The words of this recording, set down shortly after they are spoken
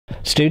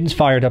Students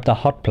fired up the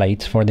hot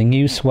plates for the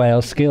new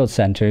Swale Skills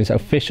Centre's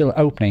official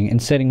opening in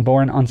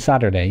Sittingbourne on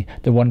Saturday.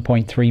 The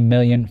 £1.3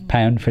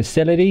 million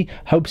facility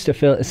hopes to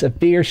fill a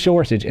severe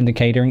shortage in the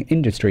catering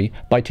industry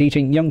by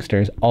teaching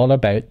youngsters all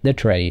about the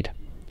trade.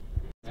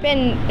 It's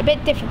been a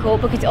bit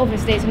difficult because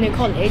obviously it's a new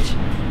college,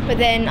 but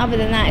then other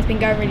than that it's been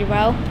going really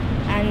well,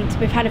 and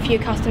we've had a few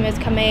customers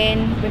come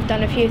in. We've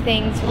done a few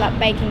things like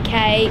baking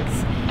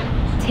cakes,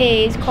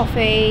 teas,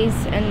 coffees,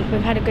 and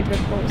we've had a good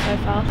report so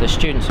far. The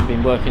students have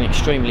been working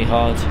extremely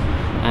hard,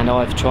 and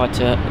I've tried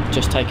to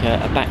just take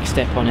a back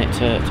step on it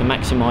to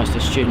maximise the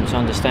students'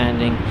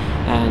 understanding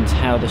and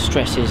how the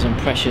stresses and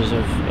pressures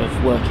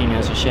of working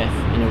as a chef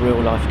in a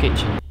real life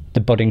kitchen.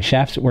 The budding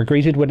chefs were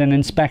greeted with an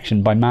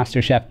inspection by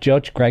MasterChef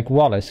judge Gregg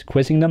Wallace,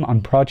 quizzing them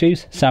on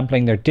produce,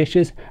 sampling their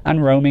dishes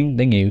and roaming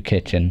the new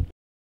kitchen.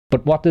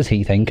 But what does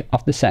he think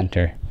of the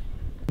centre?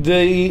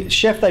 The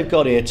chef they've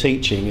got here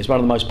teaching is one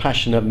of the most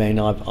passionate men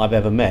I've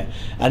ever met,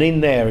 and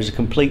in there is a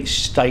complete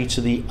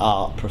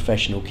state-of-the-art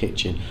professional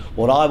kitchen.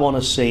 What I want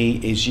to see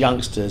is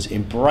youngsters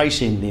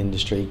embracing the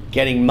industry,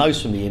 getting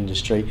most from the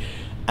industry,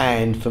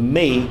 and for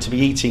me to be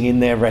eating in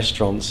their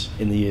restaurants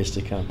in the years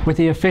to come. With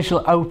the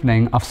official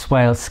opening of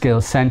Swale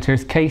Skills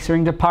Centre's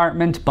catering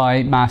department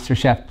by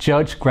MasterChef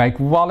judge Gregg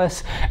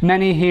Wallace,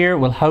 many here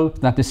will hope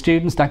that the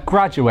students that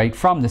graduate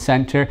from the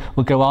centre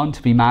will go on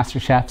to be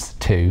MasterChefs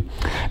too.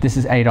 This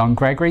is Aodhán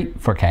Gregory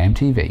for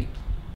KMTV.